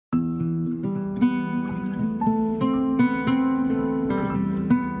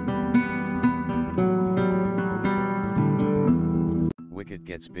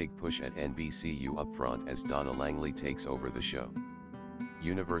gets big push at NBCU Upfront as Donna Langley takes over the show.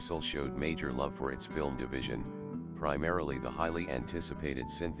 Universal showed major love for its film division, primarily the highly anticipated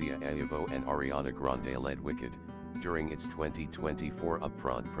Cynthia Erivo and Ariana Grande-led Wicked, during its 2024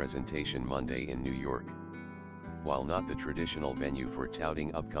 Upfront presentation Monday in New York. While not the traditional venue for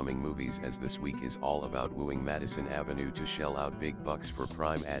touting upcoming movies, as this week is all about wooing Madison Avenue to shell out big bucks for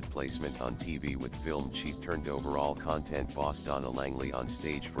prime ad placement on TV with film chief turned overall content boss Donna Langley on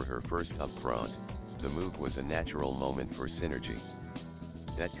stage for her first Upfront, the move was a natural moment for synergy.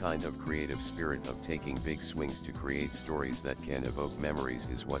 That kind of creative spirit of taking big swings to create stories that can evoke memories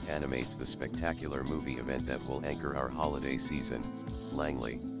is what animates the spectacular movie event that will anchor our holiday season,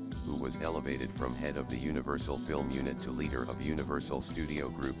 Langley, who was elevated from head of the Universal Film Unit to leader of Universal Studio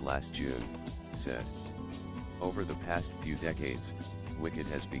Group last June, said. Over the past few decades, Wicked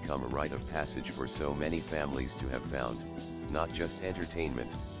has become a rite of passage for so many families to have found, not just entertainment,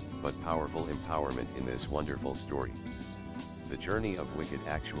 but powerful empowerment in this wonderful story. The journey of Wicked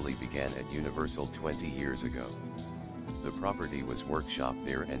actually began at Universal 20 years ago. The property was workshopped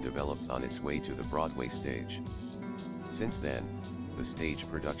there and developed on its way to the Broadway stage. Since then, the stage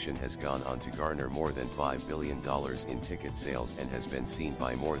production has gone on to garner more than $5 billion in ticket sales and has been seen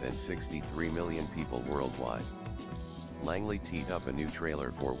by more than 63 million people worldwide. Langley teed up a new trailer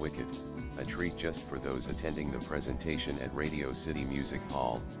for Wicked, a treat just for those attending the presentation at Radio City Music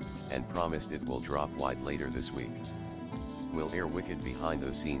Hall, and promised it will drop wide later this week. We'll air Wicked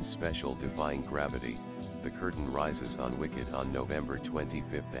behind-the-scenes special Defying Gravity. The curtain rises on Wicked on November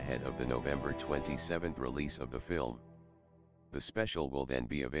 25th ahead of the November 27th release of the film. The special will then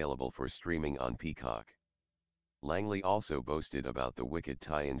be available for streaming on Peacock. Langley also boasted about the Wicked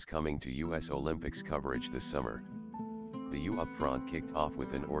tie-ins coming to US Olympics coverage this summer. The U Upfront kicked off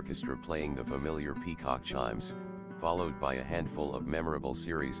with an orchestra playing the familiar Peacock chimes, followed by a handful of memorable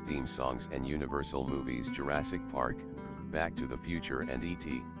series theme songs and Universal movies Jurassic Park, Back to the Future and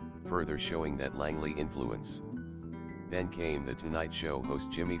E.T., further showing that Langley influence. Then came The Tonight Show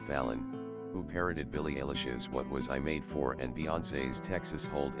host Jimmy Fallon, who parodied Billie Eilish's What Was I Made For and Beyoncé's Texas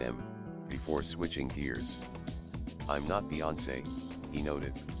Hold'em, before switching gears. "I'm not Beyoncé," he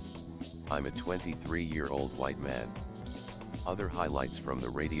noted. "I'm a 23-year-old white man." Other highlights from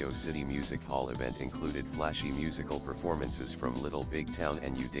the Radio City Music Hall event included flashy musical performances from Little Big Town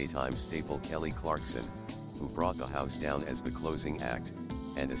and U daytime staple Kelly Clarkson, who brought the house down as the closing act,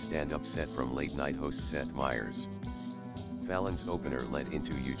 and a stand-up set from late-night host Seth Meyers. Fallon's opener led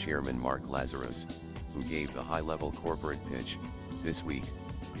into U chairman Mark Lazarus, who gave the high-level corporate pitch. "This week,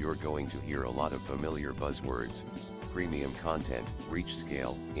 you're going to hear a lot of familiar buzzwords: premium content, reach,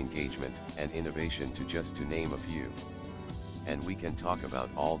 scale, engagement, and innovation, to name a few. And we can talk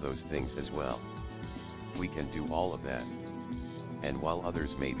about all those things as well. We can do all of that. And while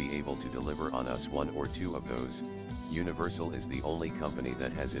others may be able to deliver on us one or two of those, Universal is the only company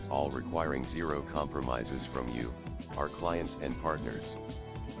that has it all, requiring zero compromises from you, our clients and partners.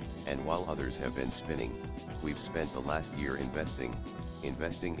 And while others have been spinning, we've spent the last year investing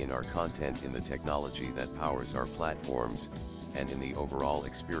in our content, in the technology that powers our platforms, and in the overall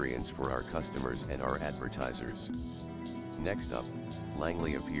experience for our customers and our advertisers." Next up,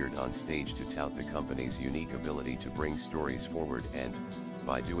 Langley appeared on stage to tout the company's unique ability to bring stories forward and,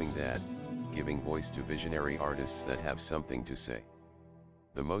 by doing that, giving voice to visionary artists that have something to say.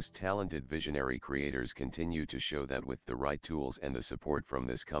 The most talented visionary creators continue to show that with the right tools and the support from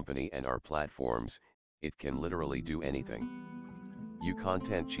this company and our platforms, it can literally do anything. U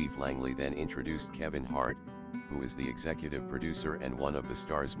Content Chief Langley then introduced Kevin Hart, who is the executive producer and one of the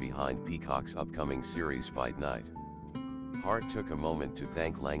stars behind Peacock's upcoming series Fight Night. Hart took a moment to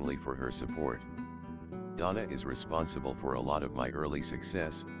thank Langley for her support. "Donna is responsible for a lot of my early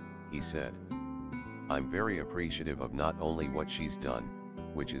success," he said. "I'm very appreciative of not only what she's done,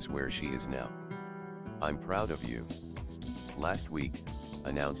 which is where she is now. I'm proud of you." Last week,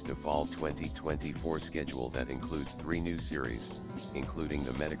 announced a fall 2024 schedule that includes 3 new series, including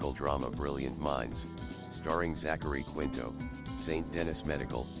the medical drama Brilliant Minds, starring Zachary Quinto, St. Denis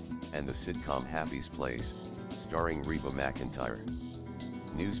Medical, and the sitcom Happy's Place, starring Reba McEntire.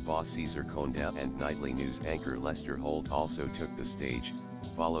 News boss Caesar Conda and nightly news anchor Lester Holt also took the stage,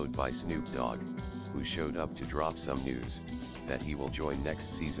 followed by Snoop Dogg, who showed up to drop some news that he will join next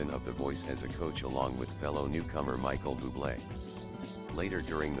season of The Voice as a coach along with fellow newcomer Michael Bublé. Later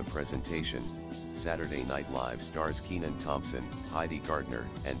during the presentation, Saturday Night Live stars Kenan Thompson, Heidi Gardner,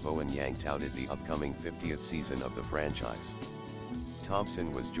 and Bowen Yang touted the upcoming 50th season of the franchise.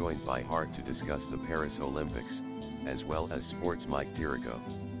 Thompson was joined by Hart to discuss the Paris Olympics, as well as sports Mike Tirico.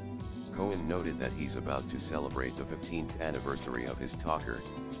 Cohen noted that he's about to celebrate the 15th anniversary of his talker,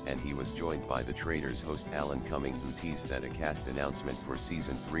 and he was joined by the Traitors host Alan Cumming, who teased that a cast announcement for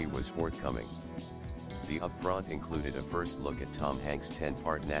season 3 was forthcoming. The Upfront included a first look at Tom Hanks'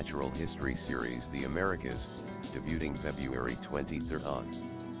 10-part natural history series The Americas, debuting February 23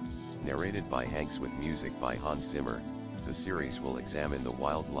 on. Narrated by Hanks with music by Hans Zimmer, the series will examine the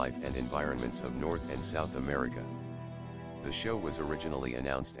wildlife and environments of North and South America. The show was originally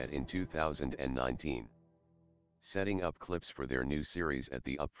announced in 2019. Setting up clips for their new series at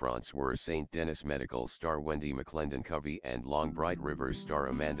the Upfronts were St. Denis Medical star Wendy McClendon-Covey and Long Bright Rivers star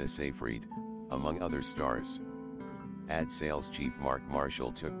Amanda Seyfried, among other stars. Ad sales chief Mark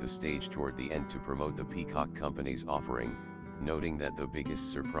Marshall took the stage toward the end to promote the Peacock company's offering, noting that the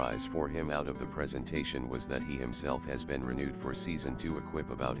biggest surprise for him out of the presentation was that he himself has been renewed for season 2, a quip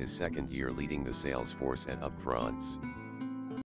about his second year leading the sales force at Upfronts.